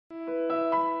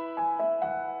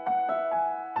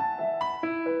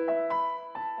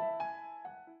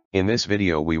In this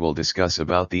video we will discuss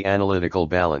about the analytical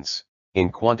balance. In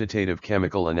quantitative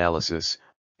chemical analysis,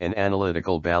 an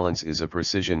analytical balance is a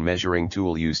precision measuring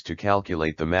tool used to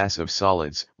calculate the mass of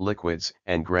solids, liquids,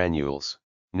 and granules.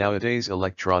 Nowadays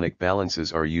electronic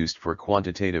balances are used for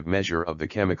quantitative measure of the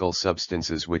chemical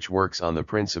substances, which works on the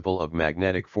principle of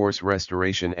magnetic force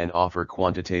restoration and offer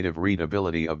quantitative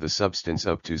readability of the substance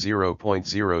up to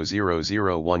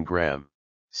 0.0001 gram.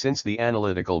 Since the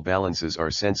analytical balances are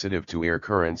sensitive to air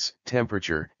currents,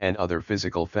 temperature, and other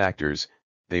physical factors,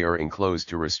 they are enclosed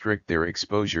to restrict their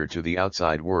exposure to the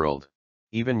outside world.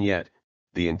 Even yet,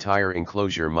 the entire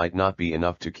enclosure might not be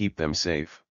enough to keep them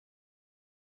safe.